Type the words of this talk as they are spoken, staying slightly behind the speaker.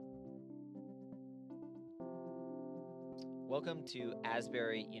Welcome to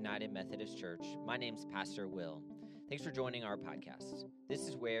Asbury United Methodist Church. My name's Pastor Will. Thanks for joining our podcast. This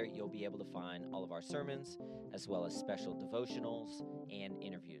is where you'll be able to find all of our sermons, as well as special devotionals and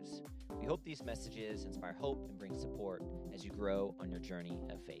interviews. We hope these messages inspire hope and bring support as you grow on your journey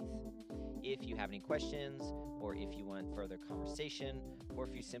of faith. If you have any questions, or if you want further conversation, or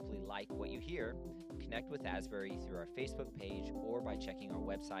if you simply like what you hear, connect with Asbury through our Facebook page or by checking our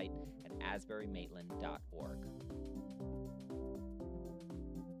website at asburymaitland.org.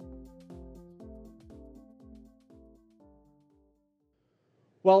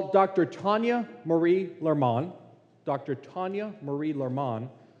 Well, Dr. Tanya Marie Lerman,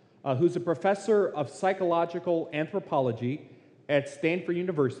 who's a professor of psychological anthropology at Stanford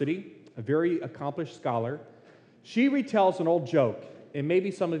University, a very accomplished scholar, she retells an old joke, and maybe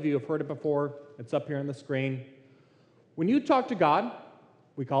some of you have heard it before. It's up here on the screen. When you talk to God,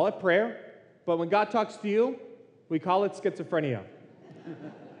 we call it prayer, but when God talks to you, we call it schizophrenia.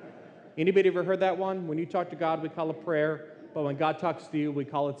 Anybody ever heard that one? When you talk to God, we call it prayer, but when God talks to you, we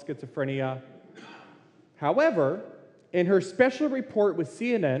call it schizophrenia. However, in her special report with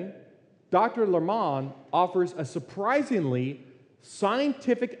CNN, Dr. Lerman offers a surprisingly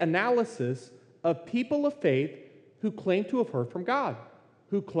scientific analysis of people of faith who claim to have heard from God,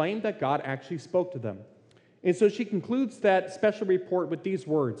 who claim that God actually spoke to them. And so she concludes that special report with these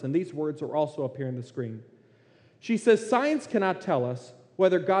words, and these words are also up here on the screen. She says, "Science cannot tell us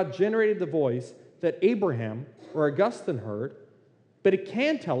whether God generated the voice that Abraham or Augustine heard, but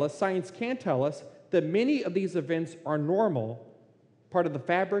science can tell us that many of these events are normal, part of the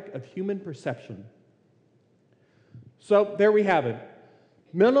fabric of human perception." So there we have it.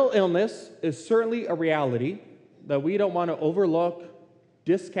 Mental illness is certainly a reality that we don't want to overlook,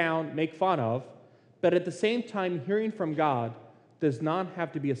 discount, make fun of, but at the same time, hearing from God does not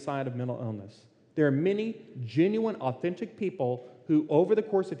have to be a sign of mental illness. There are many genuine, authentic people who, over the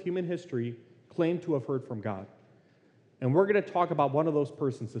course of human history, claim to have heard from God. And we're going to talk about one of those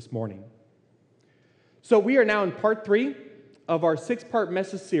persons this morning. So we are now in part 3 of our 6-part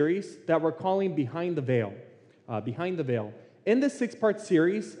message series that we're calling Behind the Veil. Behind the Veil. In this 6-part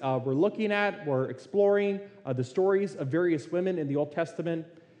series, we're exploring the stories of various women in the Old Testament.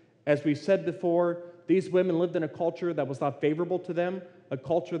 As we've said before, these women lived in a culture that was not favorable to them, a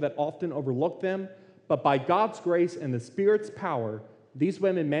culture that often overlooked them. But by God's grace and the Spirit's power, these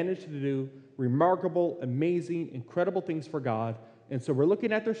women managed to do remarkable, amazing, incredible things for God. And so we're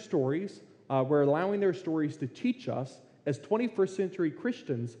looking at their stories. We're allowing their stories to teach us as 21st century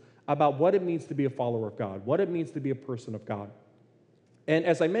Christians about what it means to be a follower of God, what it means to be a person of God. And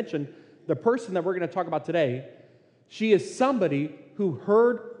as I mentioned, the person that we're going to talk about today, she is somebody who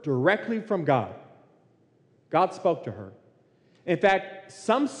heard directly from God. God spoke to her. In fact,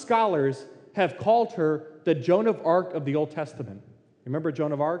 some scholars have called her the Joan of Arc of the Old Testament. Remember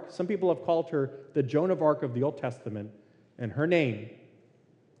Joan of Arc? Some people have called her the Joan of Arc of the Old Testament, and her name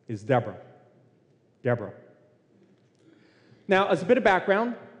is Deborah. Deborah. Now, as a bit of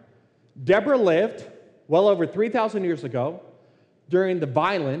background, Deborah lived well over 3,000 years ago during the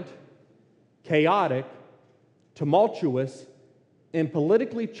violent, chaotic, tumultuous, and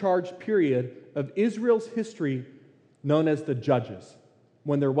politically charged period of Israel's history known as the Judges,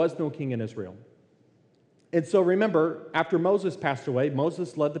 when there was no king in Israel. And so remember, after Moses passed away,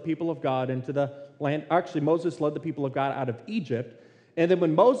 Moses led the people of God into the land. Actually, Moses led the people of God out of Egypt. And then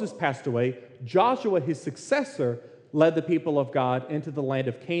when Moses passed away, Joshua, his successor, led the people of God into the land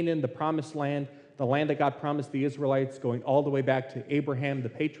of Canaan, the promised land, the land that God promised the Israelites, going all the way back to Abraham, the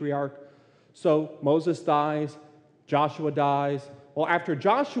patriarch. So Moses dies, Joshua dies. Well, after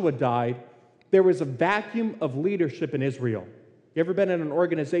Joshua died, there was a vacuum of leadership in Israel. You ever been in an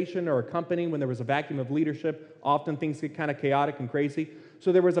organization or a company when there was a vacuum of leadership? Often things get kind of chaotic and crazy.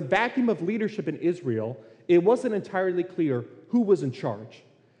 So there was a vacuum of leadership in Israel. It wasn't entirely clear who was in charge.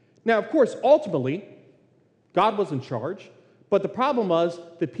 Now, of course, ultimately, God was in charge, but the problem was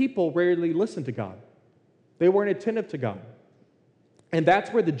the people rarely listened to God. They weren't attentive to God. And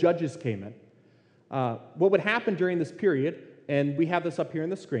that's where the judges came in. What would happen during this period, and we have this up here on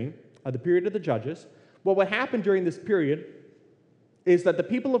the screen, the period of the judges, what would happen during this period is that the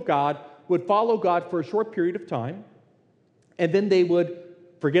people of God would follow God for a short period of time, and then they would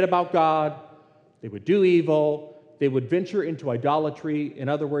forget about God, they would do evil, they would venture into idolatry. In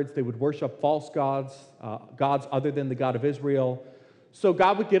other words, they would worship false gods, gods other than the God of Israel. So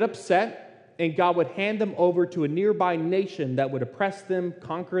God would get upset, and God would hand them over to a nearby nation that would oppress them,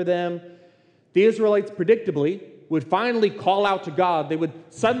 conquer them. The Israelites, predictably, would finally call out to God. They would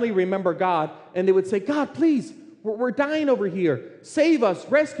suddenly remember God, and they would say, "God, please, we're dying over here. Save us,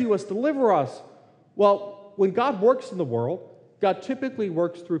 rescue us, deliver us." Well, Well, when God works in the world, God typically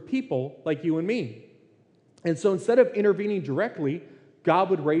works through people like you and me. And so instead of intervening directly, God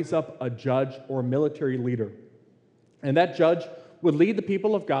would raise up a judge or a military leader. And that judge would lead the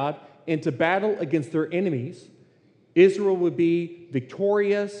people of God into battle against their enemies. Israel would be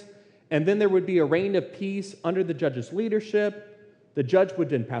victorious, and then there would be a reign of peace under the judge's leadership. The judge would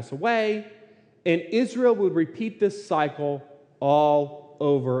then pass away, and Israel would repeat this cycle all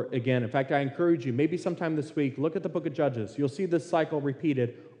over again. In fact, I encourage you, maybe sometime this week, look at the book of Judges. You'll see this cycle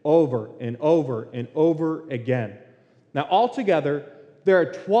repeated over and over and over again. Now, altogether, there are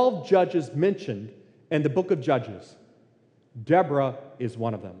 12 judges mentioned in the book of Judges. Deborah is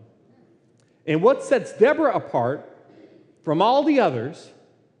one of them. And what sets Deborah apart from all the others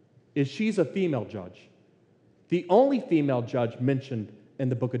is she's a female judge. The only female judge mentioned in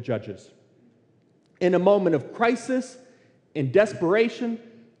the book of Judges. In a moment of crisis and desperation,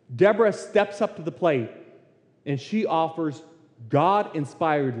 Deborah steps up to the plate and she offers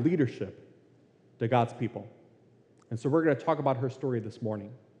God-inspired leadership to God's people. And so we're going to talk about her story this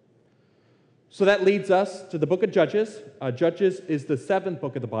morning. So that leads us to the book of Judges. Judges is the seventh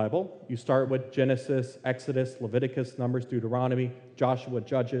book of the Bible. You start with Genesis, Exodus, Leviticus, Numbers, Deuteronomy, Joshua,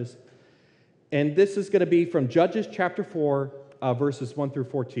 Judges. And this is going to be from Judges chapter 4, verses 1 through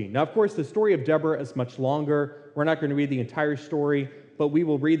 14. Now, of course, the story of Deborah is much longer. We're not going to read the entire story, but we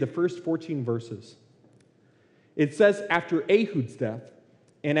will read the first 14 verses. It says, after Ehud's death,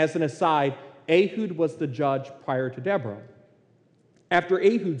 and as an aside, Ehud was the judge prior to Deborah. After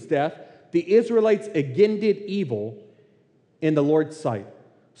Ehud's death, the Israelites again did evil in the Lord's sight.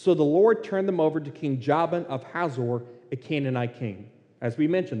 So the Lord turned them over to King Jabin of Hazor, a Canaanite king. As we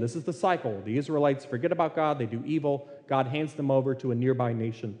mentioned, this is the cycle. The Israelites forget about God, they do evil. God hands them over to a nearby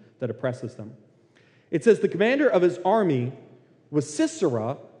nation that oppresses them. It says, the commander of his army was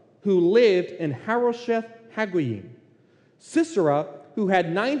Sisera, who lived in Harosheth Hagoyim. Sisera, who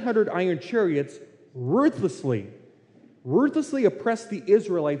had 900 iron chariots, ruthlessly oppressed the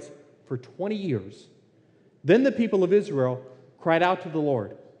Israelites for 20 years. Then the people of Israel cried out to the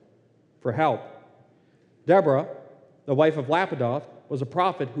Lord for help. Deborah, the wife of Lapidoth, was a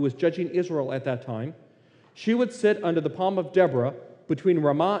prophet who was judging Israel at that time. She would sit under the palm of Deborah between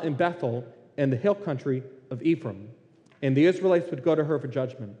Ramah and Bethel and the hill country of Ephraim, and the Israelites would go to her for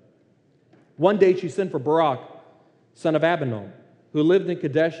judgment. One day she sent for Barak, son of Abinoam, who lived in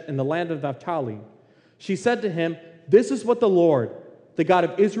Kadesh in the land of Naphtali. She said to him, this is what the Lord, the God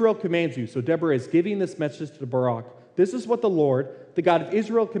of Israel, commands you. So Deborah is giving this message to Barak. This is what the Lord, the God of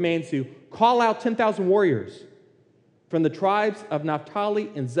Israel, commands you. Call out 10,000 warriors from the tribes of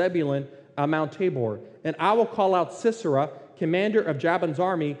Naphtali and Zebulun on Mount Tabor, and I will call out Sisera, commander of Jabin's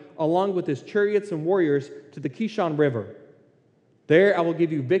army, along with his chariots and warriors, to the Kishon River. There I will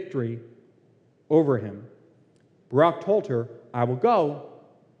give you victory over him. Barak told her, I will go,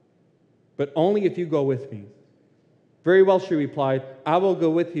 but only if you go with me. Very well, she replied, I will go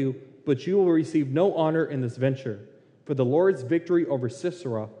with you, but you will receive no honor in this venture, for the Lord's victory over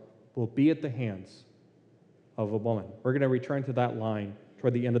Sisera will be at the hands of a woman. We're going to return to that line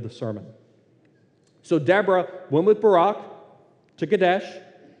toward the end of the sermon. So Deborah went with Barak to Kadesh.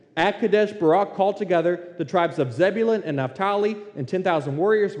 At Kadesh, Barak called together the tribes of Zebulun and Naphtali, and 10,000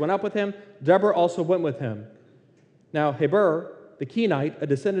 warriors went up with him. Deborah also went with him. Now Heber, the Kenite, a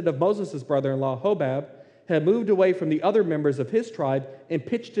descendant of Moses' brother-in-law Hobab, had moved away from the other members of his tribe and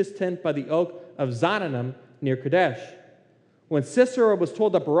pitched his tent by the oak of Zananim near Kadesh. When Sisera was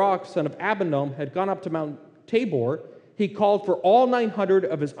told that Barak, son of Abinoam, had gone up to Mount Tabor, he called for all 900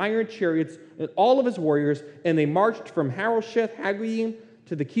 of his iron chariots and all of his warriors, and they marched from Harosheth Hagoyim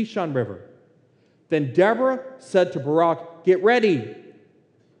to the Kishon River. Then Deborah said to Barak, get ready.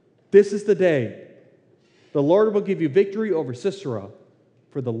 This is the day. The Lord will give you victory over Sisera,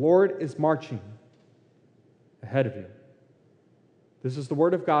 for the Lord is marching ahead of you. This is the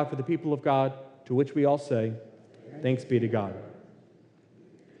word of God for the people of God, to which we all say, thanks be to God.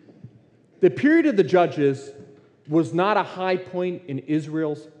 The period of the Judges was not a high point in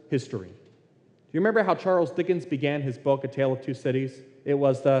Israel's history. Do you remember how Charles Dickens began his book, A Tale of Two Cities? It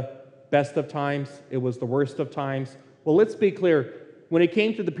was the best of times. It was the worst of times. Well, let's be clear. When it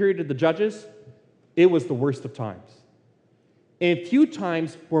came to the period of the Judges, it was the worst of times. And few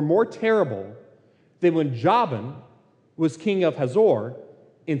times were more terrible than when Jabin was king of Hazor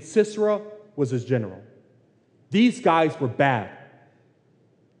and Sisera was his general. These guys were bad.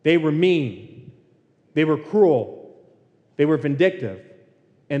 They were mean. They were cruel. They were vindictive.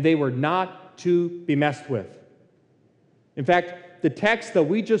 And they were not to be messed with. In fact, the text that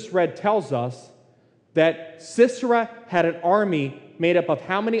we just read tells us that Sisera had an army made up of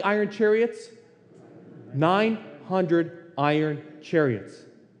how many iron chariots? 900 iron chariots.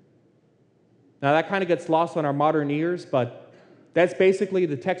 Now that kind of gets lost on our modern ears, but that's basically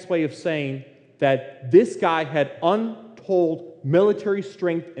the text way of saying that this guy had untold military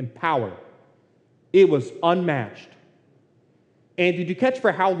strength and power. It was unmatched. And did you catch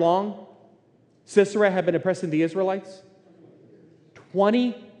for how long Sisera had been oppressing the Israelites?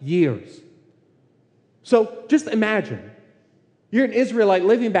 20 years. So just imagine, you're an Israelite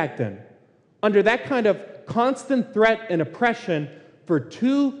living back then, under that kind of constant threat and oppression for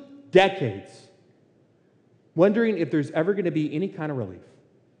 2 decades, wondering if there's ever going to be any kind of relief.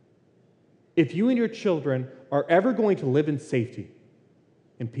 If you and your children are ever going to live in safety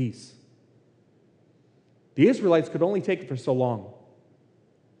and peace. The Israelites could only take it for so long.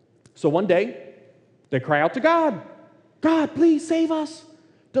 So one day, they cry out to God, God, please save us,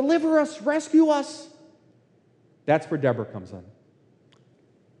 deliver us, rescue us. That's where Deborah comes in.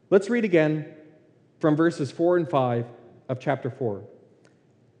 Let's read again from verses 4 and 5 of chapter 4.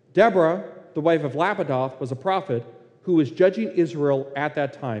 Deborah, the wife of Lapidoth, was a prophet who was judging Israel at the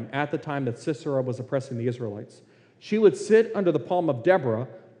time that Sisera was oppressing the Israelites. She would sit under the palm of Deborah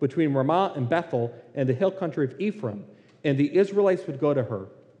between Ramah and Bethel and the hill country of Ephraim, and the Israelites would go to her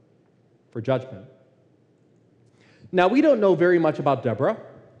for judgment. Now, we don't know very much about Deborah.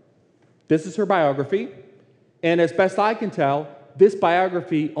 This is her biography, and as best I can tell, this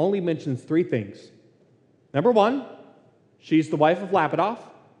biography only mentions 3 things. Number 1, she's the wife of Lapidoth.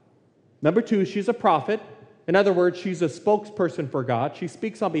 Number 2, she's a prophet. In other words, she's a spokesperson for God. She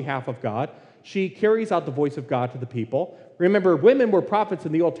speaks on behalf of God. She carries out the voice of God to the people. Remember, women were prophets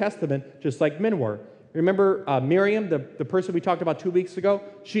in the Old Testament just like men were. Remember Miriam, the person we talked about 2 weeks ago?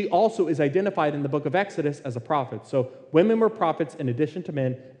 She also is identified in the book of Exodus as a prophet. So women were prophets in addition to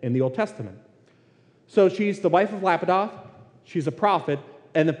men in the Old Testament. So she's the wife of Lapidoth. She's a prophet.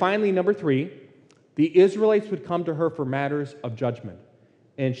 And then finally, number 3, the Israelites would come to her for matters of judgment.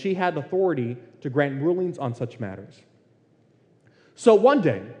 And she had authority to grant rulings on such matters. So one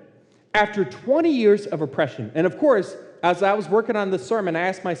day, after 20 years of oppression, and of course, as I was working on this sermon, I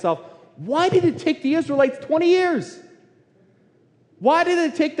asked myself, why did it take the Israelites 20 years? Why did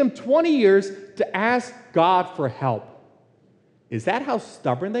it take them 20 years to ask God for help? Is that how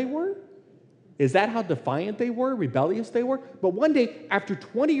stubborn they were? Is that how defiant they were, rebellious they were? But one day, after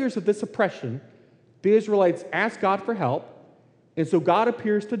 20 years of this oppression, the Israelites asked God for help, and so God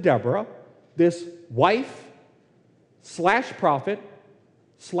appears to Deborah, this wife / prophet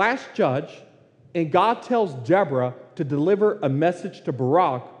 / judge, and God tells Deborah to deliver a message to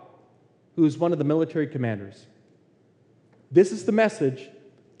Barak, who is one of the military commanders. This is the message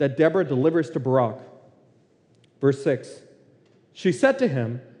that Deborah delivers to Barak. Verse 6, she said to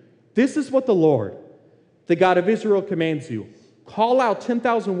him, this is what the Lord, the God of Israel, commands you. Call out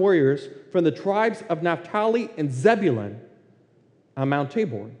 10,000 warriors from the tribes of Naphtali and Zebulun on Mount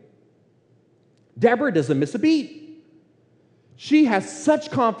Tabor. Deborah doesn't miss a beat. She has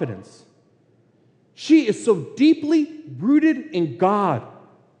such confidence. She is so deeply rooted in God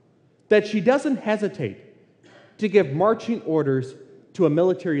that she doesn't hesitate to give marching orders to a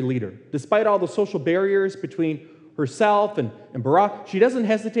military leader. Despite all the social barriers between herself and Barak, she doesn't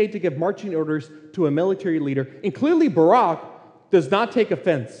hesitate to give marching orders to a military leader. And clearly Barak does not take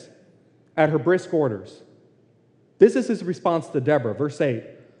offense at her brisk orders. This is his response to Deborah. Verse 8,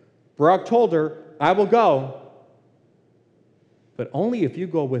 Barak told her, I will go, but only if you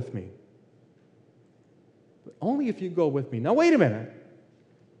go with me. But only if you go with me. Now wait a minute.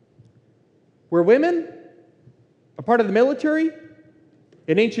 Were women a part of the military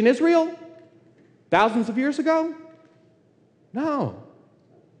in ancient Israel thousands of years ago? No.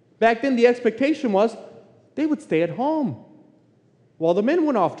 Back then, the expectation was they would stay at home while the men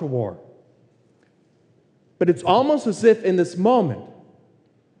went off to war. But it's almost as if in this moment,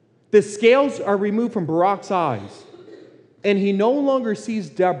 the scales are removed from Barak's eyes, and he no longer sees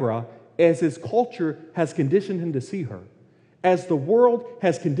Deborah as his culture has conditioned him to see her, as the world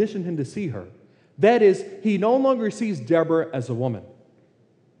has conditioned him to see her. That is, he no longer sees Deborah as a woman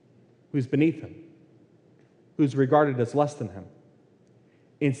who's beneath him, who's regarded as less than him.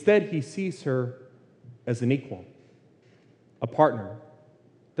 Instead, he sees her as an equal, a partner,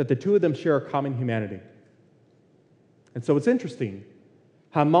 that the two of them share a common humanity. And so it's interesting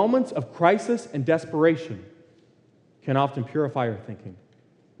how moments of crisis and desperation can often purify our thinking.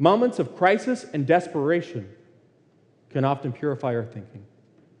 Moments of crisis and desperation can often purify our thinking.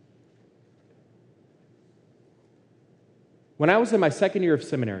 When I was in my second year of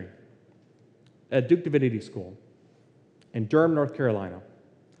seminary at Duke Divinity School in Durham, North Carolina,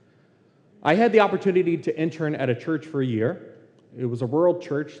 I had the opportunity to intern at a church for a year It was a rural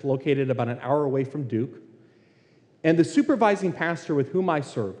church located about an hour away from Duke. And the supervising pastor with whom I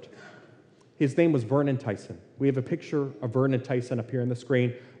served, his name was Vernon Tyson. We have a picture of Vernon Tyson up here on the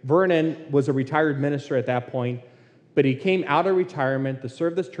screen. Vernon was a retired minister at that point, but he came out of retirement to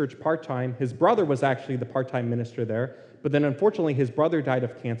serve this church part-time. His brother was actually the part-time minister there, but then unfortunately his brother died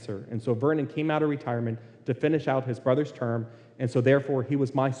of cancer, and so Vernon came out of retirement to finish out his brother's term, and so therefore he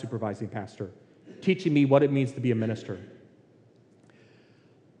was my supervising pastor, teaching me what it means to be a minister.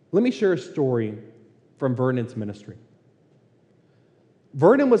 Let me share a story from Vernon's ministry.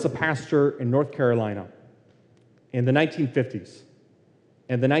 Vernon was a pastor in North Carolina in the 1950s,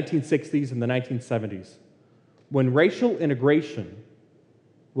 and the 1960s, and the 1970s, when racial integration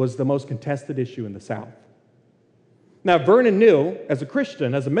was the most contested issue in the South. Now, Vernon knew, as a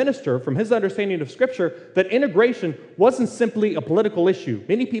Christian, as a minister, from his understanding of Scripture, that integration wasn't simply a political issue.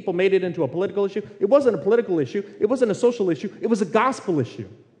 Many people made it into a political issue. It wasn't a political issue. It wasn't a social issue. It was a gospel issue.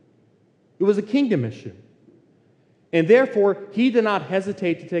 It was a kingdom issue. And therefore, he did not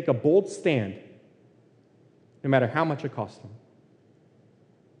hesitate to take a bold stand, no matter how much it cost him.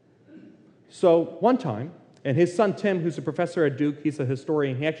 So one time, and his son Tim, who's a professor at Duke, he's a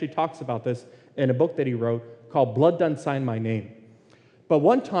historian, he actually talks about this in a book that he wrote called Blood Done Sign My Name. But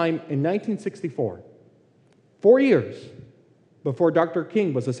one time in 1964, 4 years before Dr.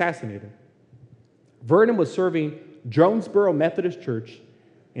 King was assassinated, Vernon was serving Jonesboro Methodist Church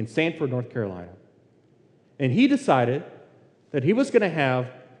in Sanford, North Carolina. And he decided that he was going to have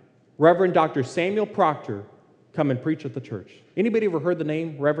Reverend Dr. Samuel Proctor come and preach at the church. Anybody ever heard the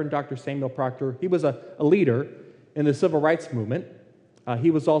name Reverend Dr. Samuel Proctor? He was a leader in the civil rights movement. He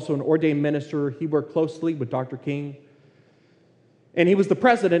was also an ordained minister. He worked closely with Dr. King. And he was the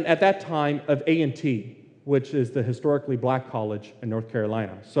president at that time of A&T, which is the historically black college in North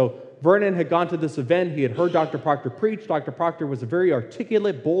Carolina. So Vernon had gone to this event. He had heard Dr. Proctor preach. Dr. Proctor was a very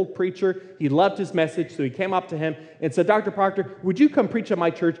articulate, bold preacher. He loved his message, so he came up to him and said, "Dr. Proctor, would you come preach at my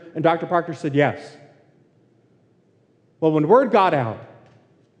church?" And Dr. Proctor said, "Yes." Well, when word got out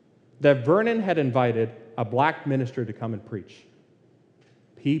that Vernon had invited a black minister to come and preach,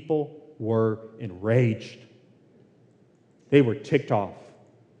 people were enraged. They were ticked off.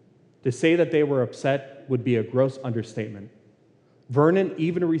 To say that they were upset would be a gross understatement. Vernon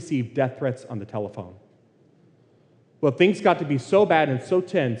even received death threats on the telephone. Well, things got to be so bad and so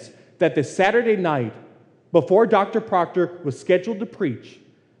tense that the Saturday night before Dr. Proctor was scheduled to preach,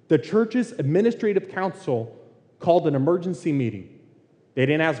 the church's administrative council called an emergency meeting. They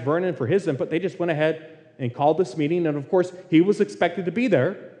didn't ask Vernon for his input. They just went ahead and called this meeting. And of course, he was expected to be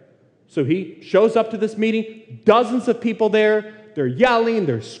there. So he shows up to this meeting, dozens of people there. They're yelling,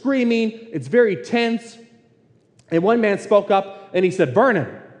 they're screaming. It's very tense. And one man spoke up and he said, "Vernon,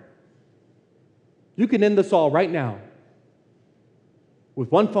 you can end this all right now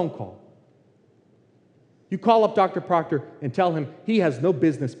with one phone call. You call up Dr. Proctor and tell him he has no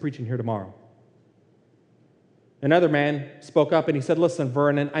business preaching here tomorrow." Another man spoke up and he said, "Listen,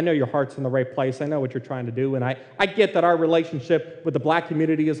 Vernon, I know your heart's in the right place. I know what you're trying to do, and I get that our relationship with the black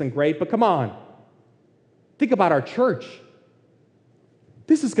community isn't great, but come on. Think about our church.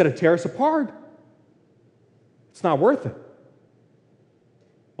 This is going to tear us apart. It's not worth it."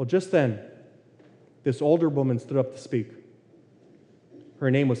 Well, just then, this older woman stood up to speak. Her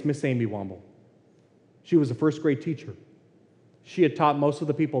name was Miss Amy Womble. She was a first grade teacher. She had taught most of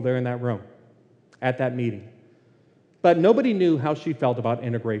the people there in that room at that meeting. But nobody knew how she felt about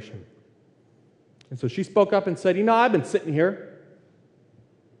integration. And so she spoke up and said, "I've been sitting here,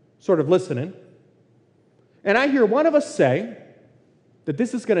 sort of listening, and I hear one of us say that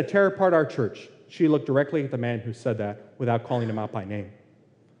this is going to tear apart our church." She looked directly at the man who said that without calling him out by name.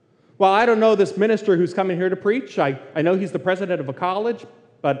 "Well, I don't know this minister who's coming here to preach. I know he's the president of a college,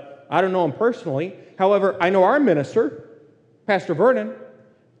 but I don't know him personally. However, I know our minister, Pastor Vernon,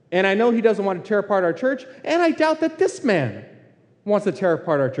 and I know he doesn't want to tear apart our church, and I doubt that this man wants to tear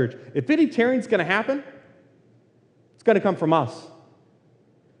apart our church. If any tearing's going to happen, it's going to come from us.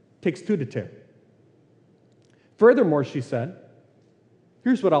 It takes two to tear." Furthermore, she said,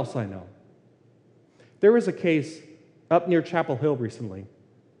 "Here's what else I know. There was a case up near Chapel Hill recently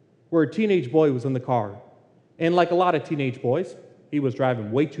where a teenage boy was in the car, and like a lot of teenage boys, he was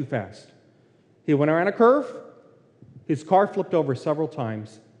driving way too fast. He went around a curve, his car flipped over several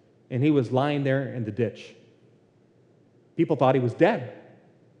times, and he was lying there in the ditch. People thought he was dead.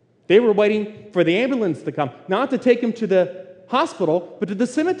 They were waiting for the ambulance to come, not to take him to the hospital, but to the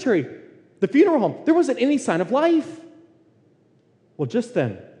cemetery, the funeral home. There wasn't any sign of life." Well, just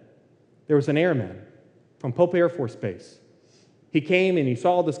then, there was an airman from Pope Air Force Base. He came and he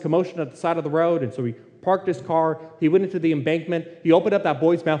saw this commotion at the side of the road, and so he parked his car, he went into the embankment, he opened up that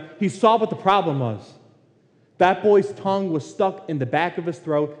boy's mouth, he saw what the problem was. That boy's tongue was stuck in the back of his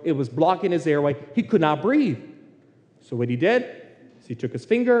throat, it was blocking his airway, he could not breathe. So what he did is he took his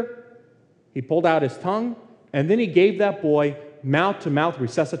finger, he pulled out his tongue, and then he gave that boy mouth-to-mouth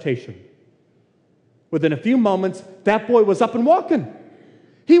resuscitation. Within a few moments, that boy was up and walking.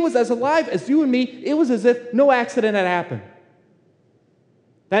 He was as alive as you and me. It was as if no accident had happened.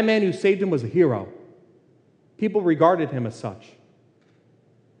 That man who saved him was a hero. People regarded him as such.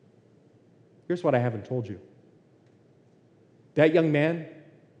 Here's what I haven't told you. That young man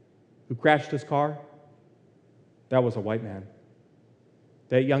who crashed his car, that was a white man.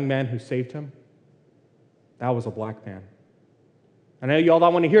 That young man who saved him, that was a black man. I know you all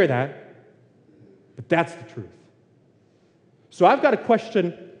don't want to hear that, but that's the truth. So I've got a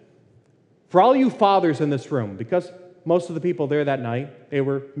question for all you fathers in this room, because most of the people there that night, they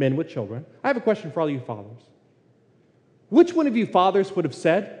were men with children. I have a question for all you fathers. Which one of you fathers would have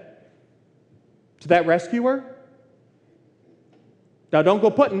said to that rescuer, now don't go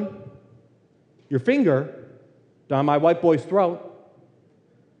putting your finger down my white boy's throat.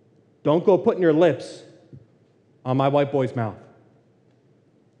 Don't go putting your lips on my white boy's mouth.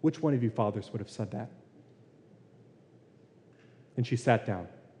 Which one of you fathers would have said that? And she sat down.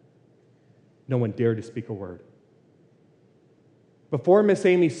 No one dared to speak a word. Before Miss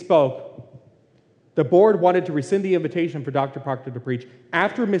Amy spoke, the board wanted to rescind the invitation for Dr. Proctor to preach.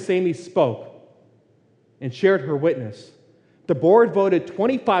 After Miss Amy spoke and shared her witness, the board voted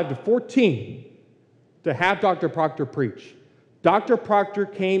 25-14 to have Dr. Proctor preach. Dr. Proctor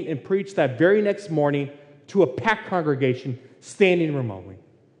came and preached that very next morning to a packed congregation standing room only.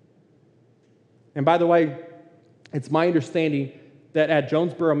 And by the way, it's my understanding that at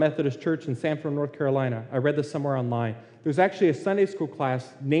Jonesboro Methodist Church in Sanford, North Carolina, I read this somewhere online, there's actually a Sunday school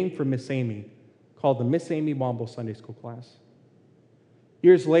class named for Miss Amy called the Miss Amy Womble Sunday School class.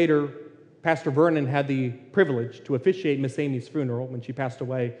 Years later, Pastor Vernon had the privilege to officiate Miss Amy's funeral when she passed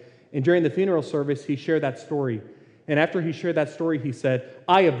away. And during the funeral service, he shared that story. And after he shared that story, he said,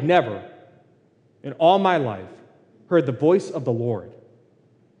 I have never, in all my life, heard the voice of the Lord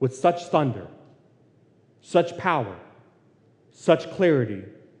with such thunder, such power, such clarity,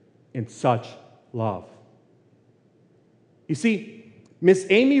 and such love. You see, Miss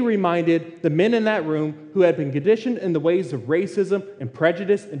Amy reminded the men in that room who had been conditioned in the ways of racism and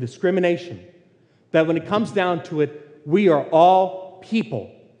prejudice and discrimination that when it comes down to it, we are all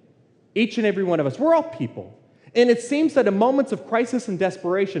people. Each and every one of us, we're all people. And it seems that in moments of crisis and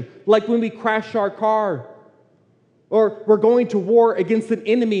desperation, like when we crash our car, or we're going to war against an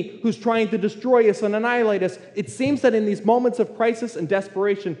enemy who's trying to destroy us and annihilate us, it seems that in these moments of crisis and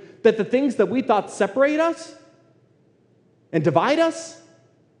desperation, that the things that we thought separate us and divide us,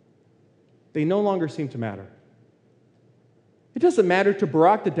 they no longer seem to matter. It doesn't matter to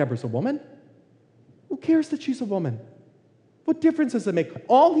Barak that Deborah's a woman. Who cares that she's a woman? What difference does it make?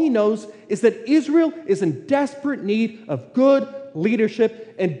 All he knows is that Israel is in desperate need of good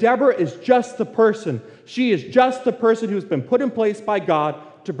leadership, and Deborah is just the person. She is just the person who's been put in place by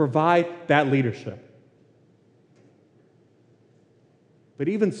God to provide that leadership. But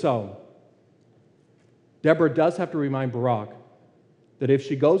even so, Deborah does have to remind Barak that if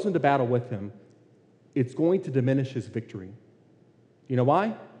she goes into battle with him, it's going to diminish his victory. You know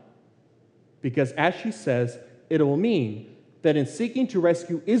why? Because as she says, it will mean that in seeking to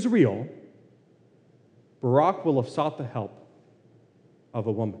rescue Israel, Barak will have sought the help of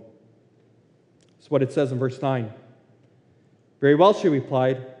a woman. That's what it says in verse 9. Very well, she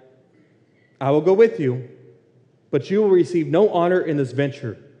replied, I will go with you, but you will receive no honor in this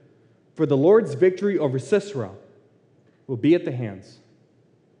venture, for the Lord's victory over Sisera will be at the hands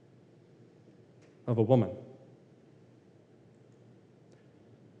of a woman.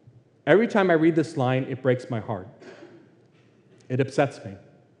 Every time I read this line, it breaks my heart. It upsets me.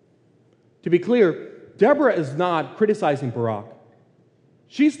 To be clear, Deborah is not criticizing Barak.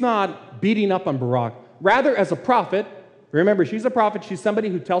 She's not beating up on Barak. Rather, as a prophet, remember, she's a prophet, she's somebody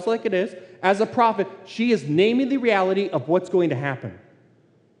who tells it like it is. As a prophet, she is naming the reality of what's going to happen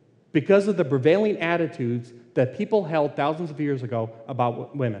because of the prevailing attitudes that people held thousands of years ago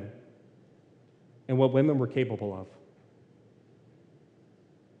about women and what women were capable of.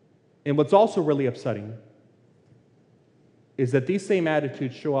 And what's also really upsetting is that these same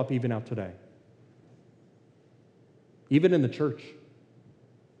attitudes show up even out today, even in the church.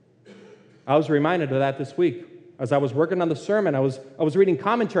 I was reminded of that this week. As I was working on the sermon, I was reading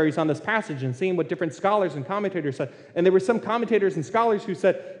commentaries on this passage and seeing what different scholars and commentators said. And there were some commentators and scholars who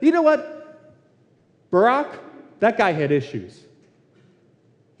said, you know what? Barak, that guy had issues.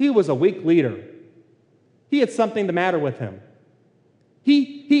 He was a weak leader. He had something the matter with him.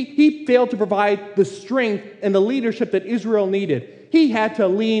 He failed to provide the strength and the leadership that Israel needed. He had to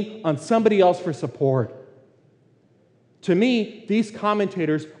lean on somebody else for support. To me, these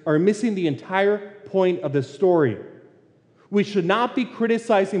commentators are missing the entire point of this story. We should not be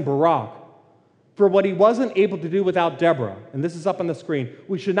criticizing Barak for what he wasn't able to do without Deborah. And this is up on the screen.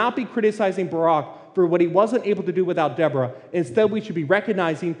 We should not be criticizing Barak for what he wasn't able to do without Deborah. Instead, we should be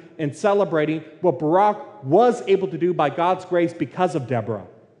recognizing and celebrating what Barak was able to do by God's grace because of Deborah.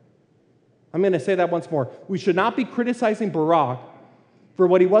 I'm going to say that once more. We should not be criticizing Barak for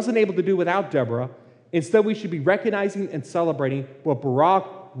what he wasn't able to do without Deborah. Instead, we should be recognizing and celebrating what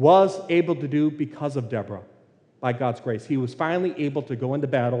Barak was able to do because of Deborah, by God's grace. He was finally able to go into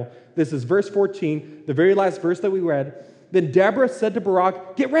battle. This is verse 14, the very last verse that we read. Then Deborah said to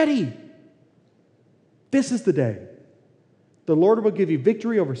Barak, "Get ready. This is the day. The Lord will give you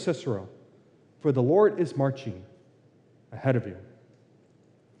victory over Sisera, for the Lord is marching ahead of you."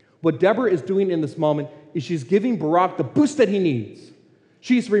 What Deborah is doing in this moment is she's giving Barak the boost that he needs.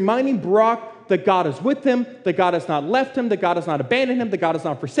 She's reminding Barak that God is with him, that God has not left him, that God has not abandoned him, that God has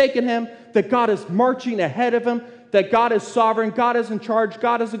not forsaken him, that God is marching ahead of him, that God is sovereign, God is in charge,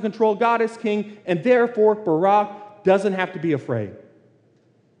 God is in control, God is king, and therefore Barak doesn't have to be afraid.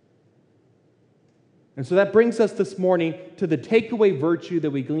 And so that brings us this morning to the takeaway virtue that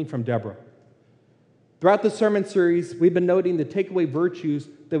we glean from Deborah. Throughout the sermon series, we've been noting the takeaway virtues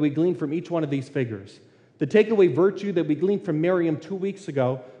that we glean from each one of these figures. The takeaway virtue that we gleaned from Miriam 2 weeks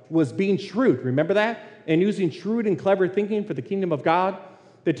ago was being shrewd. Remember that? And using shrewd and clever thinking for the kingdom of God.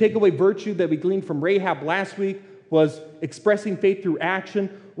 The takeaway virtue that we gleaned from Rahab last week was expressing faith through action.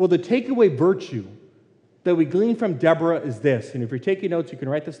 Well, the takeaway virtue that we glean from Deborah is this. And if you're taking notes, you can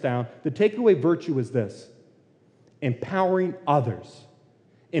write this down. The takeaway virtue is this: empowering others.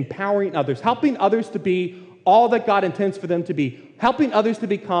 Empowering others. Helping others to be all that God intends for them to be. Helping others to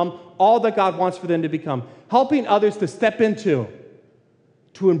become all that God wants for them to become. Helping others to step into,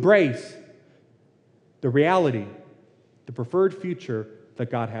 to embrace the reality, the preferred future that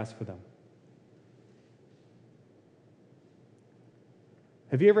God has for them.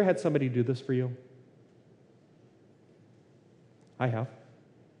 Have you ever had somebody do this for you? I have.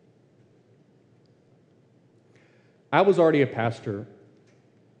 I was already a pastor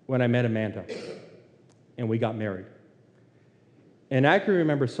when I met Amanda, and we got married. And I can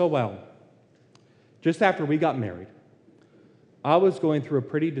remember so well, just after we got married, I was going through a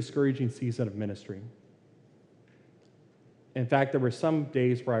pretty discouraging season of ministry. In fact, there were some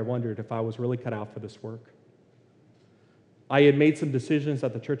days where I wondered if I was really cut out for this work. I had made some decisions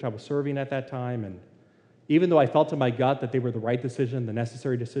at the church I was serving at that time, and even though I felt in my gut that they were the right decision, the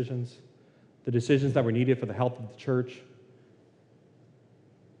necessary decisions, the decisions that were needed for the health of the church,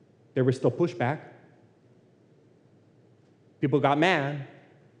 there was still pushback. People got mad.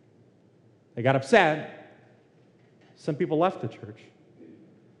 They got upset. Some people left the church.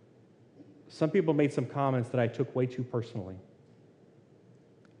 Some people made some comments that I took way too personally.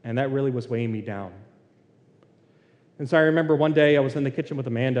 And that really was weighing me down. And so I remember one day I was in the kitchen with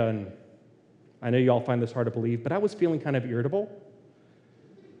Amanda, and I know you all find this hard to believe, but I was feeling kind of irritable.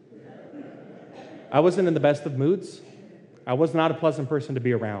 I wasn't in the best of moods. I was not a pleasant person to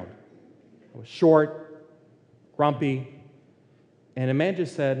be around. I was short, grumpy, and Amanda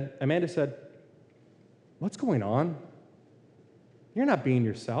said, "What's going on? You're not being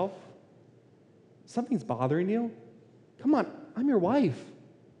yourself. Something's bothering you. Come on, I'm your wife.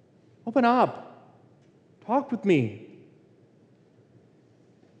 Open up. Talk with me."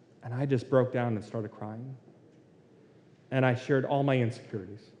 And I just broke down and started crying. And I shared all my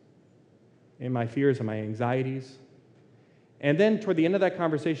insecurities and my fears and my anxieties. And then toward the end of that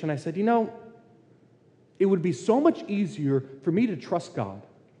conversation, I said, it would be so much easier for me to trust God.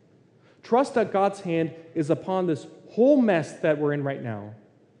 Trust that God's hand is upon this whole mess that we're in right now.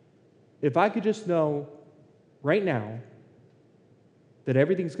 If I could just know right now that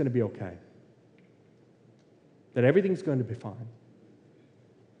everything's going to be okay. That everything's going to be fine.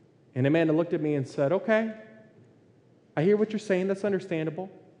 And Amanda looked at me and said, "Okay, I hear what you're saying. That's understandable.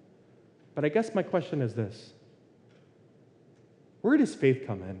 But I guess my question is this. Where does faith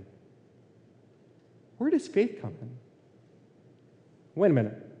come in? Where does faith come in? Wait a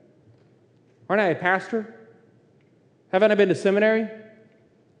minute. Aren't I a pastor? Haven't I been to seminary?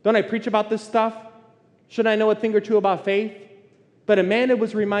 Don't I preach about this stuff? Shouldn't I know a thing or two about faith?" But Amanda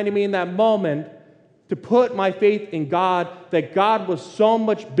was reminding me in that moment to put my faith in God, that God was so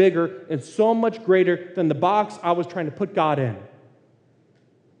much bigger and so much greater than the box I was trying to put God in.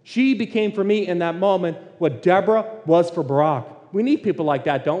 She became for me in that moment what Deborah was for Barak. We need people like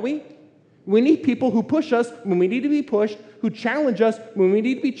that, don't we? We need people who push us when we need to be pushed, who challenge us when we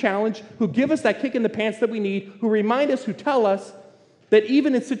need to be challenged, who give us that kick in the pants that we need, who remind us, who tell us that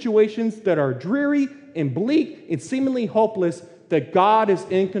even in situations that are dreary and bleak and seemingly hopeless, that God is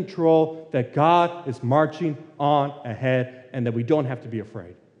in control, that God is marching on ahead, and that we don't have to be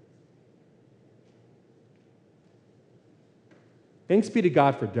afraid. Thanks be to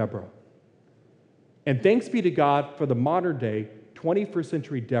God for Deborah. And thanks be to God for the modern day 21st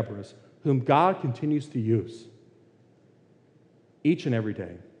century Deborahs whom God continues to use each and every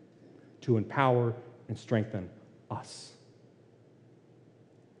day to empower and strengthen us.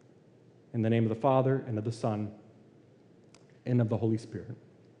 In the name of the Father, and of the Son, and of the Holy Spirit.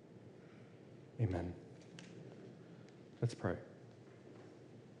 Amen. Let's pray.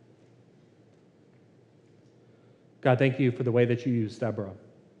 God, thank you for the way that you used Deborah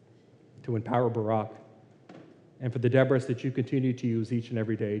to empower Barak, and for the Deborahs that you continue to use each and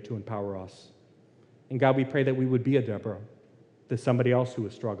every day to empower us. And God, we pray that we would be a Deborah, that somebody else who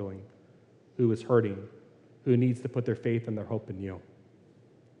is struggling, who is hurting, who needs to put their faith and their hope in you.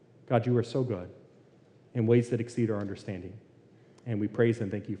 God, you are so good in ways that exceed our understanding. And we praise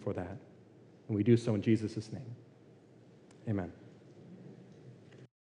and thank you for that. And we do so in Jesus' name. Amen.